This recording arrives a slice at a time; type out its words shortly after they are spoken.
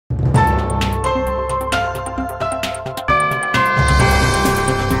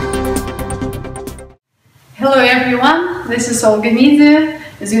Hello everyone, this is Olga Media.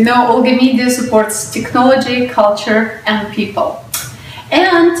 As you know, Olga Media supports technology, culture and people.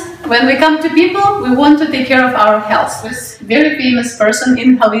 And when we come to people, we want to take care of our health. This very famous person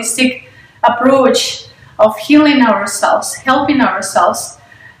in holistic approach of healing ourselves, helping ourselves,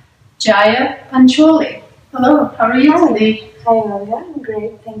 Jaya Pancholy. Hello, how are you today? Hi Olga, I'm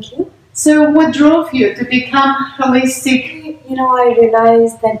great, thank you. So what drove you to become holistic? You know, I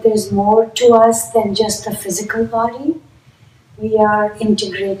realized that there's more to us than just the physical body. We are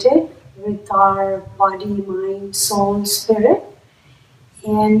integrated with our body, mind, soul, spirit.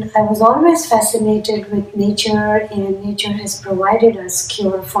 And I was always fascinated with nature, and nature has provided us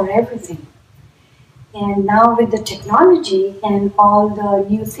cure for everything. And now with the technology and all the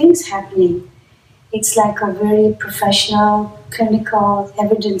new things happening, it's like a very professional, clinical,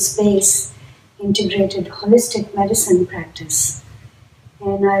 evidence-based, integrated, holistic medicine practice.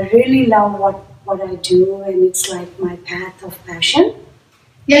 And I really love what I do, and it's like my path of passion.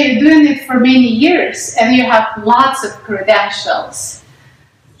 Yeah, you're doing it for many years, and you have lots of credentials.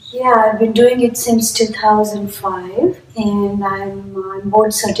 Yeah, I've been doing it since 2005, and I'm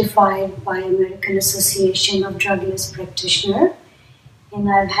board certified by American Association of Drug Use Practitioners. And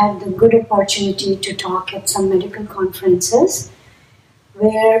I've had the good opportunity to talk at some medical conferences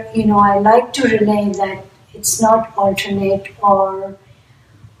where, you know, I like to relay that it's not alternate or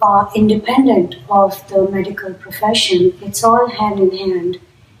independent of the medical profession. It's all hand in hand,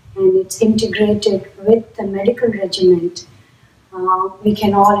 and it's integrated with the medical regimen. We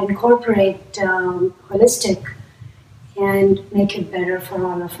can all incorporate holistic and make it better for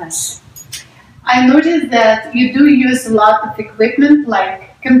all of us. I noticed that you do use a lot of equipment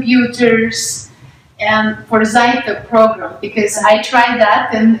like computers and for Zyto program, because I tried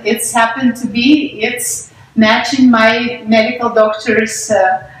that and it's happened to be, it's matching my medical doctor's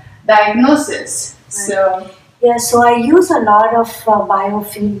diagnosis. So yeah, so I use a lot of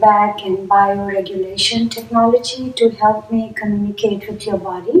biofeedback and bioregulation technology to help me communicate with your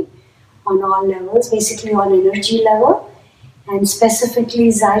body on all levels, basically on energy level. And specifically,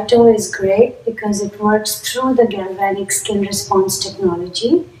 Zyto is great because it works through the galvanic skin response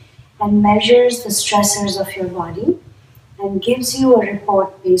technology and measures the stressors of your body and gives you a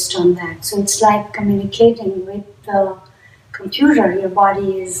report based on that. So it's like communicating with the computer. Your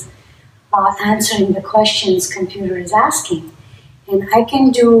body is answering the questions computer is asking. And I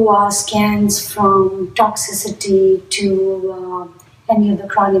can do scans from toxicity to any of the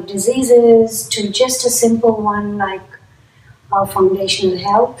chronic diseases to just a simple one like foundational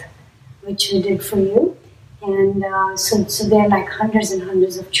health, which we did for you. And so there are like hundreds and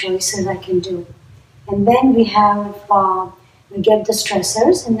hundreds of choices I can do. And then we have, we get the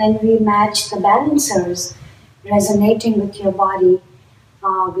stressors, and then we match the balancers resonating with your body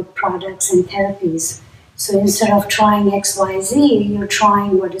with products and therapies. So instead of trying XYZ, you're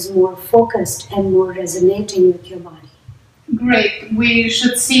trying what is more focused and more resonating with your body. Great. We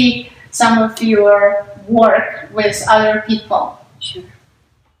should see some of your work with other people. Sure.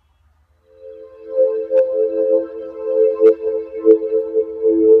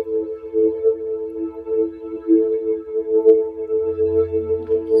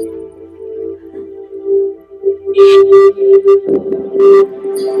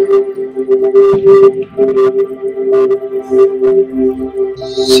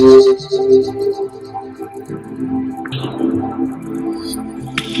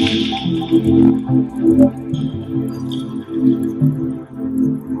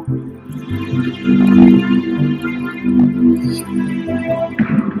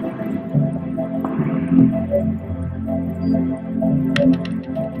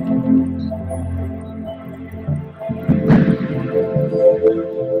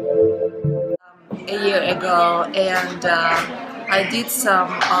 A year ago, and I did some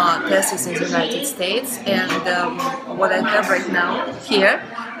tests in the United States, and what I have right now here,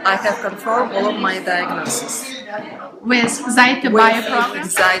 I have confirmed all of my diagnosis. With Zyto Bio program?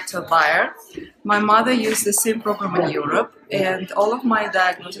 With Zyto Bio. My mother used the same program in Europe, and all of my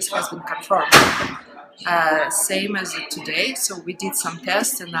diagnosis has been confirmed. Same as today, so we did some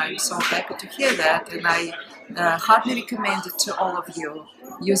tests, and I'm so happy to hear that, and I hardly recommend it to all of you.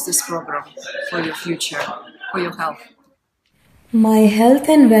 Use this program for your future, for your health. My health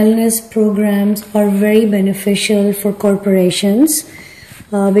and wellness programs are very beneficial for corporations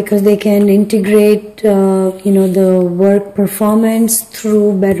because they can integrate, the work performance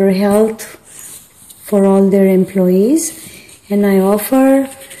through better health for all their employees. And I offer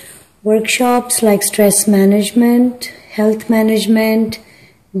workshops like stress management, health management,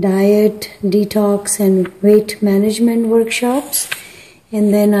 diet, detox, and weight management workshops.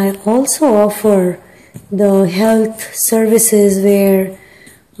 And then I also offer the health services where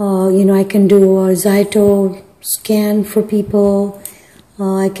I can do a Zyto scan for people.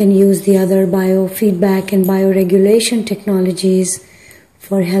 I can use the other biofeedback and bioregulation technologies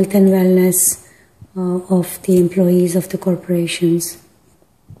for health and wellness of the employees of the corporations.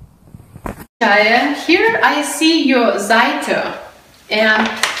 Jaya, here I see your Zyto, and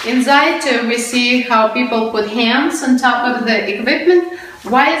in Zyto we see how people put hands on top of the equipment.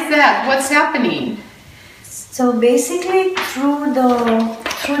 Why is that? What's happening? So basically, through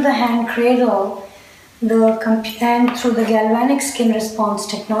the hand cradle, and through the galvanic skin response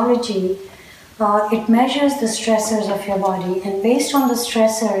technology, it measures the stressors of your body, and based on the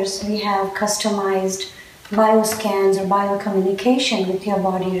stressors, we have customized bioscans or biocommunication with your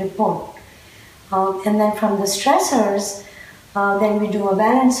body report. And then from the stressors, then we do a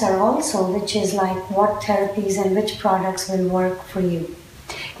balancer also, which is like what therapies and which products will work for you.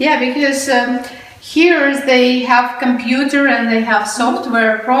 Yeah, because here they have computer and they have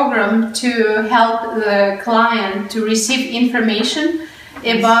software program to help the client to receive information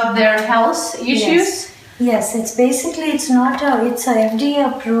about their health issues. Yes, it's basically it's a FDA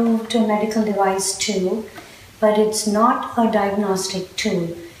approved medical device tool, but it's not a diagnostic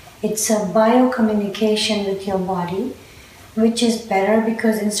tool. It's a biocommunication with your body, which is better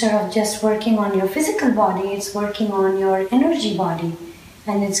because instead of just working on your physical body, it's working on your energy body.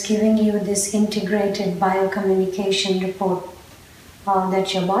 And it's giving you this integrated biocommunication report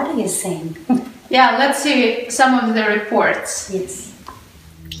that your body is saying. Yeah, let's see some of the reports. Yes.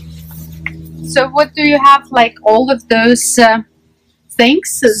 So what do you have, like all of those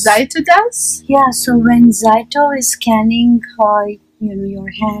things Zyto does? Yeah, so when Zyto is scanning your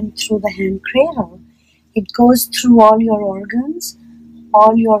hand through the hand cradle, it goes through all your organs,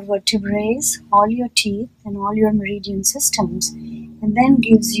 all your vertebrae, all your teeth, and all your meridian systems, and then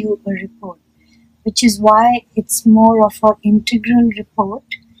gives you a report, which is why it's more of an integral report,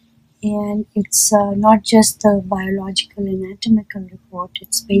 and it's not just the biological anatomical report.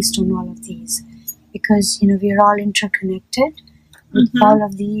 It's based on all of these because we are all interconnected with all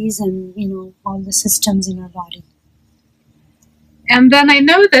of these and all the systems in our body. And then I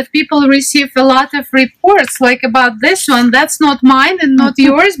know that people receive a lot of reports like about this one. That's not mine and not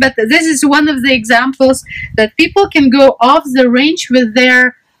yours, but this is one of the examples that people can go off the range with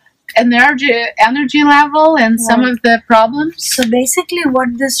their energy level and some of the problems. So basically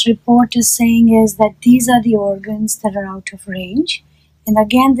what this report is saying is that these are the organs that are out of range. And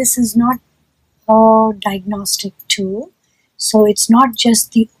again, this is not a diagnostic tool. So it's not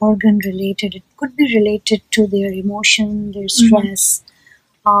just the organ related. It could be related to their emotion, their stress,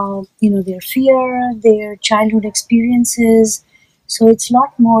 their fear, their childhood experiences. So it's a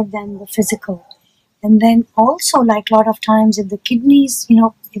lot more than the physical. And then also, like a lot of times, if the kidneys,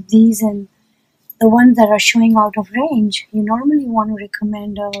 if these and the ones that are showing out of range, you normally want to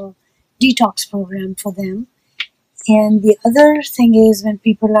recommend a detox program for them. And the other thing is when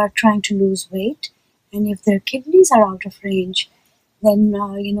people are trying to lose weight, and if their kidneys are out of range, then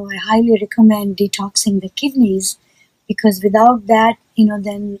I highly recommend detoxing the kidneys, because without that,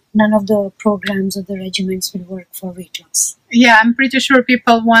 then none of the programs or the regimens will work for weight loss. Yeah, I'm pretty sure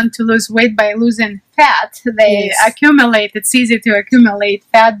people want to lose weight by losing fat. They accumulate. It's easy to accumulate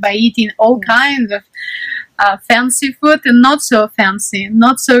fat by eating all kinds of fancy food and not so fancy,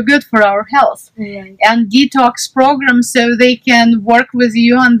 not so good for our health. Right. And detox programs, so they can work with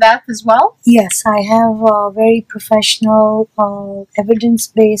you on that as well? Yes, I have very professional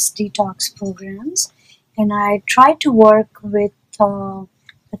evidence-based detox programs, and I try to work with the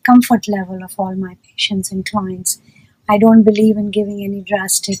comfort level of all my patients and clients. I don't believe in giving any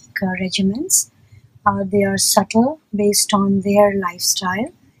drastic regimens. They are subtle based on their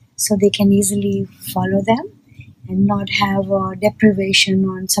lifestyle, so they can easily follow them and not have deprivation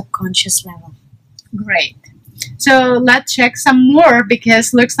on subconscious level. Great. So let's check some more,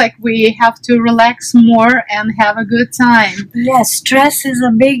 because looks like we have to relax more and have a good time. Yes, stress is a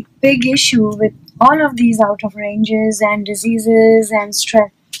big issue with all of these out of ranges and diseases and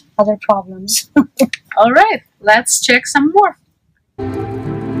stress, other problems. All right, let's check some more.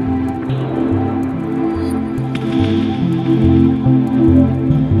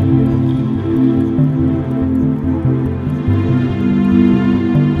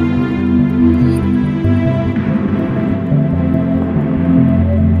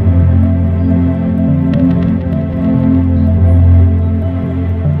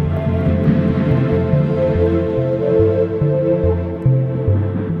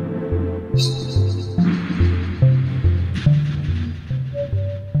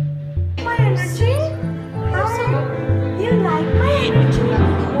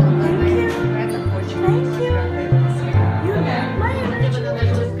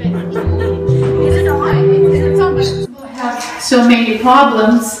 so many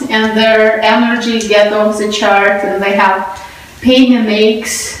problems and their energy get off the chart and they have pain and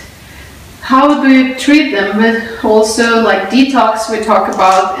aches. How do you treat them? With also like detox we talk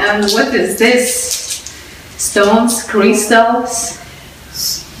about, and what is this? Stones, crystals?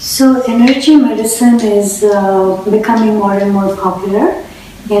 So energy medicine is becoming more and more popular,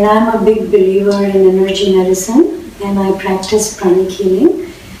 and I'm a big believer in energy medicine, and I practice pranic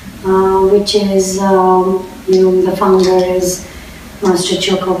healing, which is, the founder is Master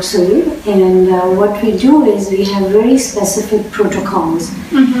Chokoksuri, and what we do is we have very specific protocols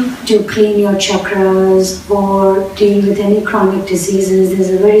to clean your chakras or deal with any chronic diseases. There's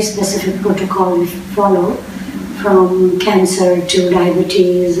a very specific protocol we follow, from cancer to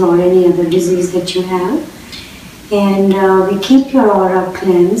diabetes or any other disease that you have. And we keep your aura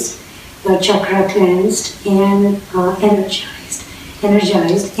cleansed, your chakra cleansed and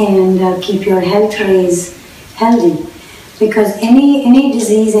energized, and keep your health rays healthy. Because any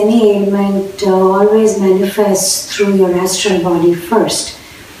disease, any ailment always manifests through your astral body first.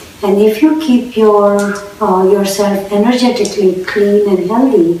 And if you keep yourself energetically clean and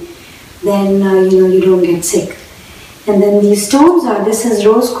healthy, then you don't get sick. And then these stones this is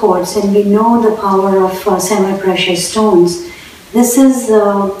rose quartz, and we know the power of semi-precious stones. This is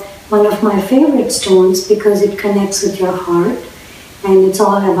one of my favorite stones because it connects with your heart, and it's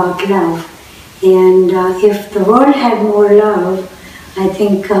all about love. And if the world had more love, I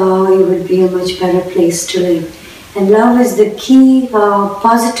think it would be a much better place to live. And love is the key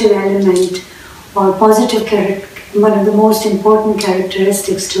positive element or one of the most important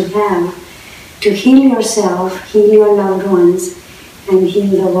characteristics to have, to heal yourself, heal your loved ones, and heal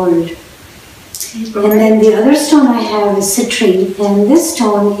the world. And then the other stone I have is citrine, and this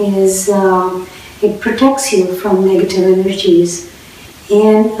stone is, it protects you from negative energies.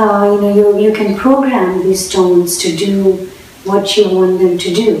 And you can program these stones to do what you want them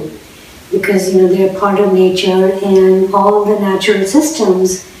to do, because they're part of nature, and all the natural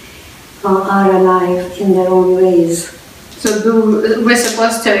systems are alive in their own ways. So we're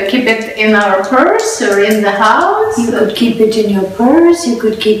supposed to keep it in our purse or in the house? You could keep it in your purse, you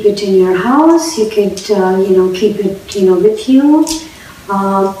could keep it in your house, you could keep it with you.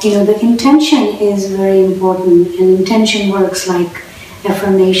 The intention is very important, and intention works like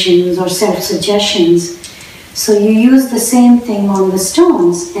affirmations or self-suggestions. So you use the same thing on the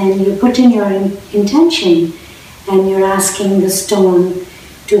stones, and you put in your intention, and you're asking the stone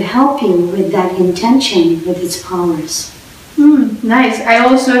to help you with that intention, with its powers. Nice. I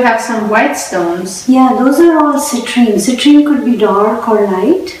also have some white stones. Yeah, those are all citrine. Citrine could be dark or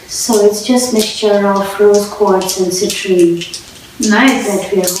light, so it's just mixture of rose quartz and citrine. Nice.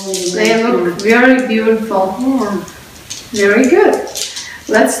 That we are holding. They look very beautiful. Yeah. Very good.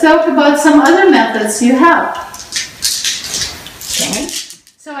 Let's talk about some other methods you have. Okay.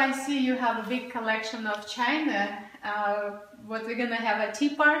 So I see you have a big collection of china. What, we're gonna have a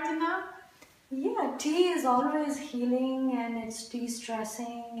tea party now? Yeah, tea is always healing, and it's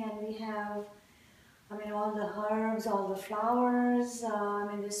de-stressing, and we have, all the herbs, all the flowers.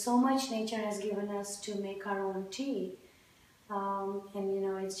 There's so much nature has given us to make our own tea.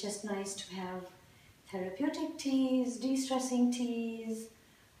 It's just nice to have therapeutic teas, de-stressing teas,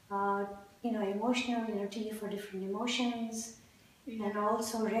 emotional, tea for different emotions, and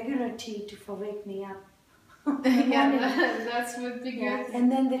also regular tea for wake me up. Yeah, that's would be good. Yeah.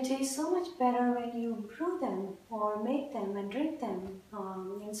 And then they taste so much better when you brew them or make them and drink them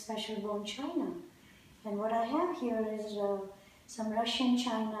in special bone china. And what I have here is some Russian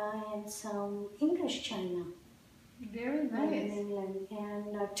china and some English china. Very nice. In England.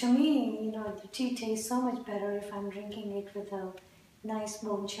 And to me, the tea tastes so much better if I'm drinking it with a nice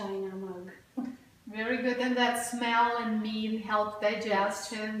bone china mug. Very good, and that smell and meat help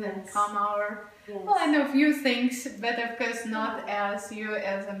digestion and calm our... Yes. Well, I know a few things, but of course not as you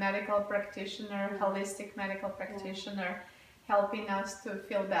as a medical practitioner, holistic medical practitioner, helping us to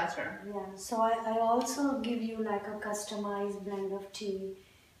feel better. Yeah, so I also give you like a customized blend of tea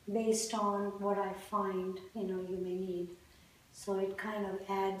based on what I find, you may need. So it kind of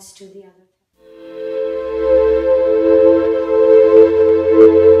adds to the other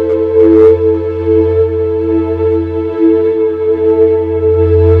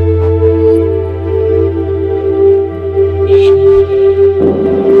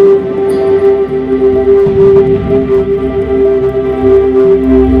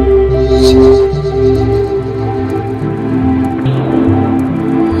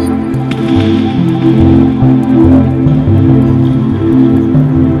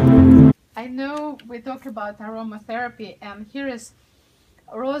about aromatherapy, and here is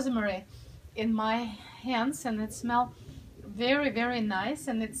rosemary in my hands, and it smells very, very nice,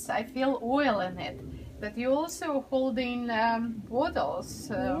 and I feel oil in it. But you're also holding bottles.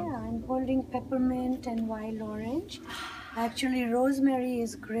 Yeah, I'm holding peppermint and wild orange. Actually, rosemary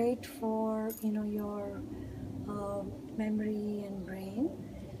is great for your memory and brain.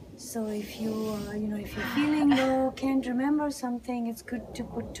 So if if you're feeling low, can't remember something, it's good to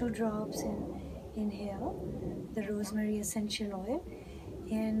put 2 drops and inhale the rosemary essential oil.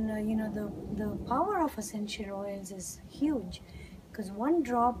 And the power of essential oils is huge, because 1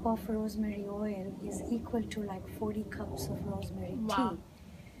 drop of rosemary oil is equal to like 40 cups of rosemary tea.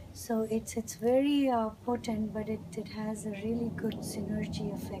 So it's very potent, but it has a really good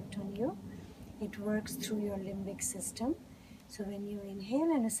synergy effect on you. It works through your limbic system. So when you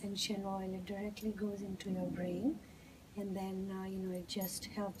inhale an essential oil, it directly goes into your brain, and then it just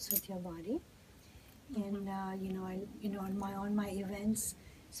helps with your body. And on my events,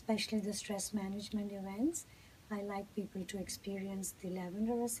 especially the stress management events, I like people to experience the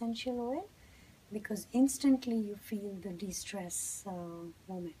lavender essential oil, because instantly you feel the de-stress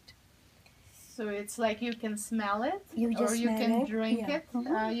moment. So it's like you can smell it, or you can drink it.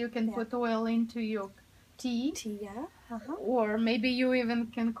 You can put oil into your tea. Or maybe you even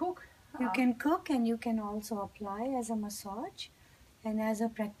can cook. You can cook, and you can also apply as a massage. And as a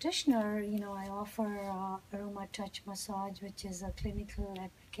practitioner, I offer aroma touch massage, which is a clinical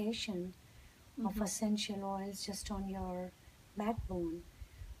application of essential oils just on your backbone.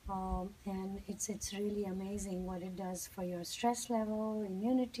 And it's really amazing what it does for your stress level,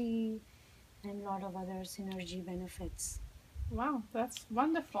 immunity, and a lot of other synergy benefits. Wow, that's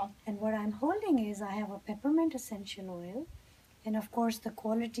wonderful. And what I'm holding is, I have a peppermint essential oil, and of course the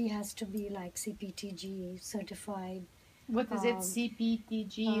quality has to be like CPTG certified. What is it?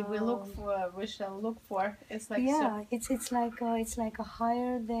 CPTG? We shall look for. It's like it's like a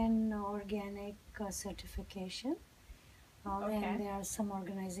higher than organic certification. And there are some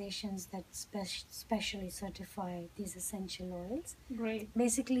organizations that specially certify these essential oils. Great.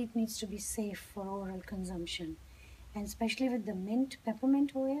 Basically, it needs to be safe for oral consumption, and especially with the mint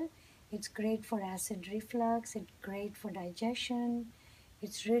peppermint oil, it's great for acid reflux. It's great for digestion.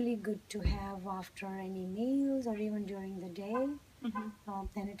 It's really good to have after any meals or even during the day.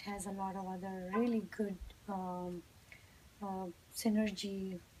 And it has a lot of other really good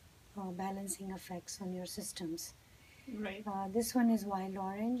synergy balancing effects on your systems. Right. This one is wild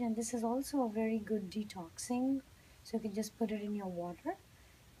orange, and this is also a very good detoxing. So you can just put it in your water,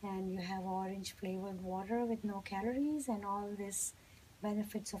 and you have orange flavored water with no calories and all this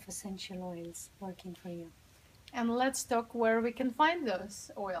benefits of essential oils working for you. And let's talk where we can find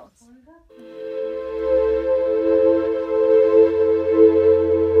those oils.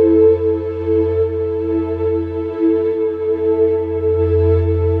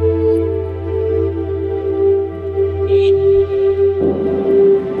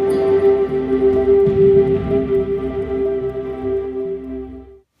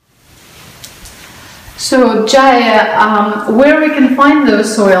 So Jaya, where we can find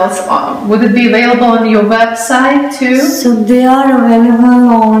those soils? Would it be available on your website too? So they are available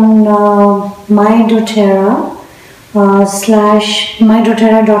on mydoTerra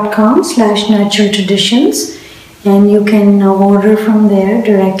mydoTerra.com/natural traditions, and you can order from there,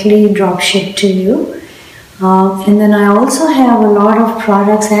 directly drop ship to you. And then I also have a lot of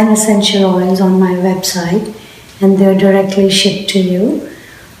products and essential oils on my website, and they're directly shipped to you.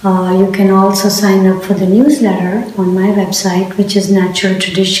 You can also sign up for the newsletter on my website, which is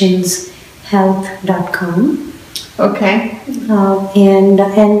naturaltraditionshealth.com. Okay. And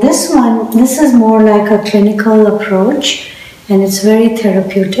this is more like a clinical approach, and it's very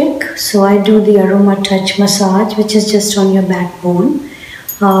therapeutic. So I do the aroma touch massage, which is just on your backbone,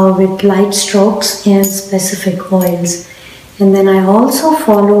 with light strokes and specific oils. And then I also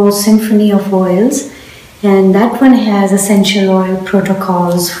follow Symphony of Oils, and that one has essential oil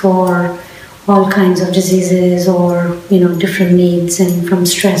protocols for all kinds of diseases or different needs, and from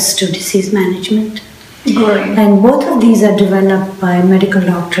stress to disease management. Great. And both of these are developed by medical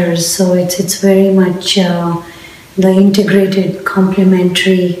doctors, so it's very much the integrated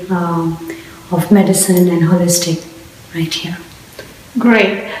complementary of medicine and holistic right here.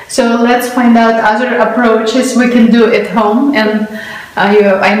 Great. So let's find out other approaches we can do at home. And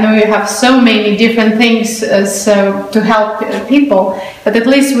I know you have so many different things to help people, but at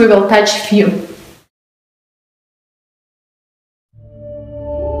least we will touch few.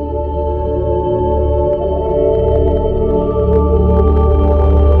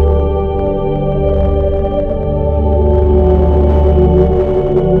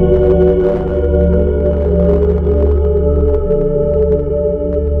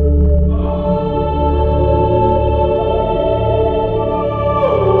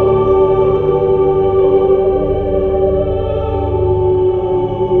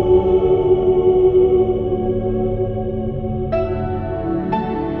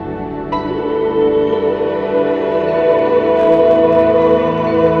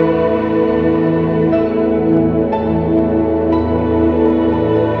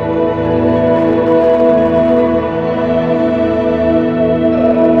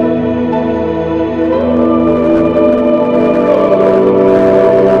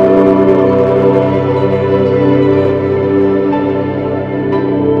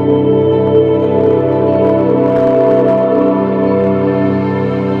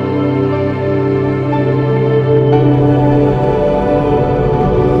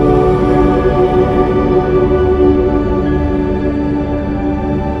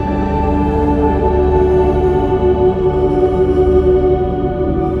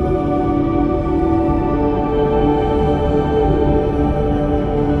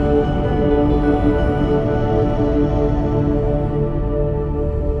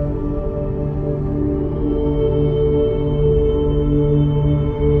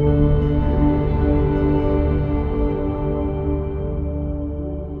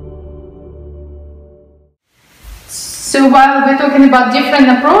 So while we're talking about different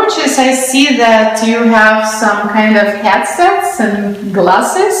approaches, I see that you have some kind of headsets and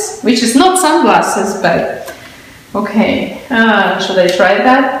glasses, which is not sunglasses, but okay. Should I try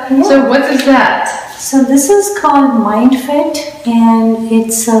that? Yeah. So what is that? So this is called MindFit, and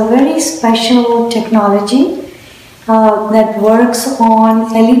it's a very special technology that works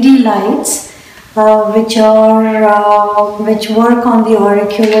on LED lights, which work on the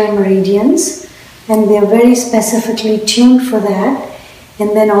auricular meridians, and they are very specifically tuned for that.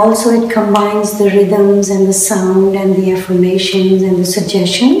 And then also it combines the rhythms and the sound and the affirmations and the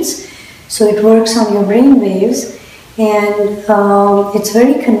suggestions. So it works on your brain waves, and it's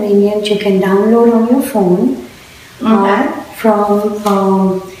very convenient. You can download on your phone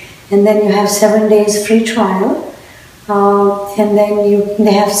and then you have 7 days free trial. And then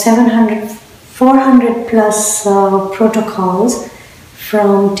they have 400 plus protocols,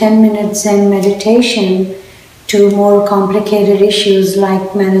 from 10-minute Zen meditation to more complicated issues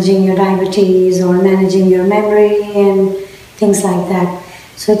like managing your diabetes or managing your memory and things like that.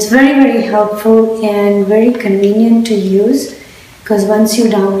 So it's very, very helpful and very convenient to use, because once you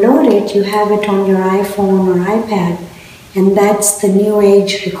download it, you have it on your iPhone or iPad, and that's the new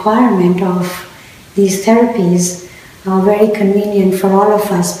age requirement of these therapies. Very convenient for all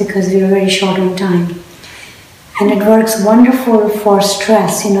of us because we are very short on time. And it works wonderful for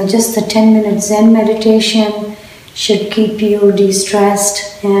stress. Just the 10-minute Zen meditation should keep you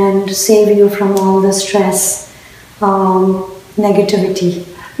de-stressed and save you from all the stress, negativity.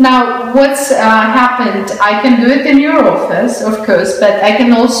 Now, what's happened? I can do it in your office, of course, but I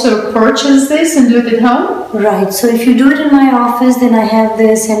can also purchase this and do it at home? Right. So if you do it in my office, then I have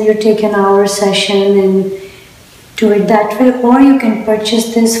this, and you take an hour session and do it that way. Or you can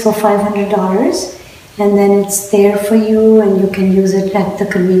purchase this for $500. And then it's there for you, and you can use it at the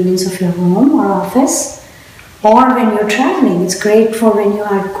convenience of your home or office. Or when you're traveling, it's great for when you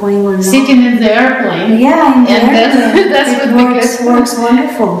are going on. Sitting in the airplane. Yeah, in the airplane. That's it works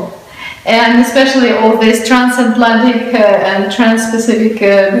wonderful. And especially all these transatlantic and trans-Pacific,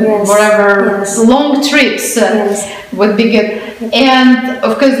 long trips would be good. And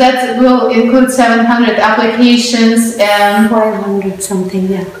of course that will include 700 applications and 500 something,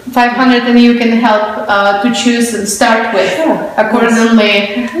 yeah. 500, and you can help to choose and start with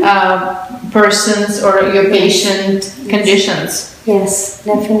accordingly persons or your patient conditions. Yes,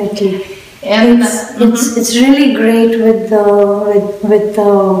 definitely. And it's really great with the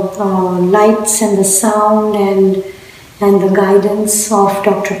lights and the sound and the guidance of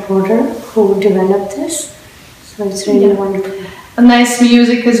Dr. Porter, who developed this. So it's really wonderful. A nice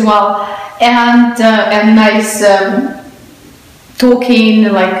music as well, and nice talking,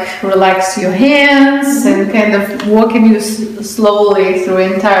 like relax your hands and kind of walking you slowly through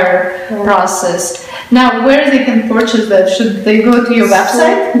entire process. Now, where they can purchase that? Should they go to your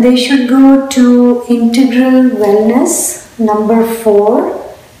website? So they should go to Integral Wellness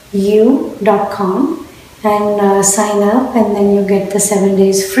 #4u.com and sign up, and then you get the 7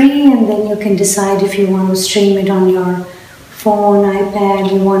 days free, and then you can decide if you want to stream it on your phone, iPad,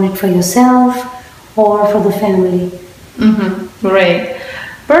 you want it for yourself or for the family. Great.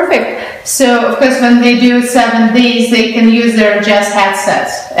 Perfect. So, of course, when they do 7 days, they can use their just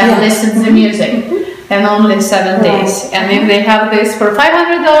headsets and listen to the music. And only 7 days. And if they have this for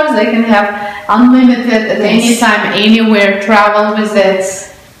 $500, they can have unlimited at any time, anywhere, travel with it.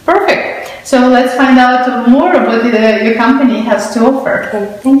 Perfect. So let's find out more about what your company has to offer. Okay,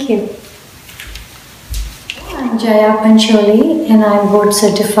 thank you. I'm Jaya Pancholy, and I'm board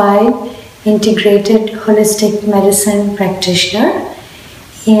certified integrated holistic medicine practitioner.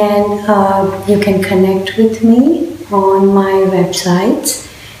 And you can connect with me on my websites,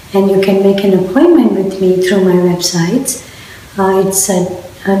 and you can make an appointment with me through my websites. It's at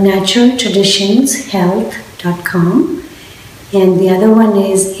naturaltraditionshealth.com, and the other one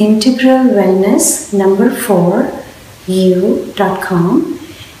is integralwellness #4u.com,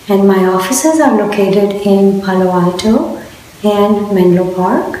 and my offices are located in Palo Alto and Menlo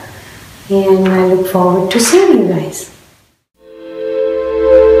Park, and I look forward to seeing you guys.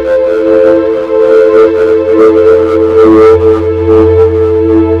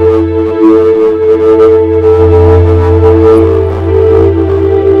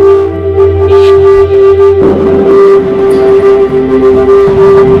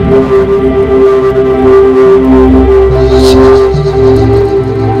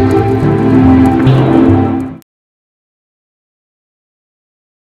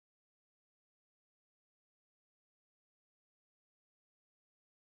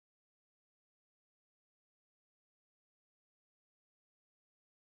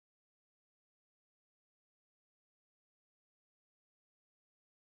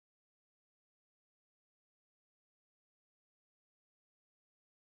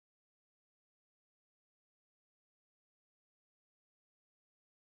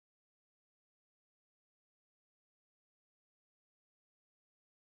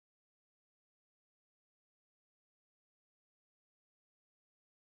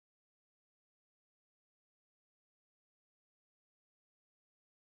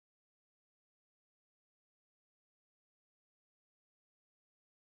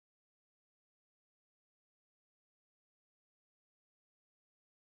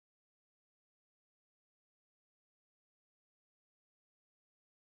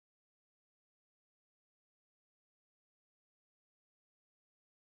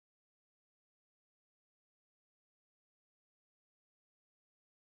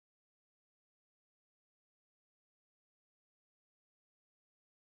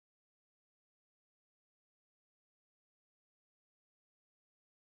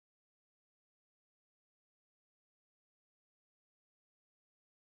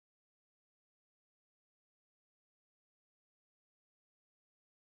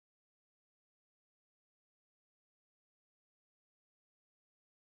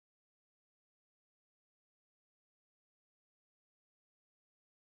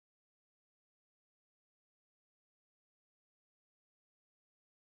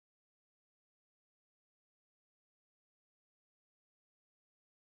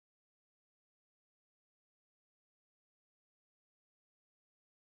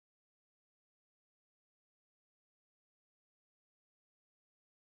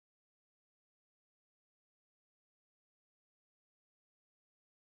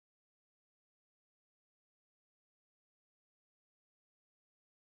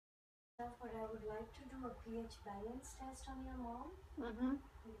 But I would like to do a pH balance test on your mom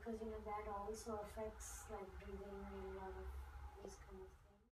because that also affects like breathing and a lot of these kind of things.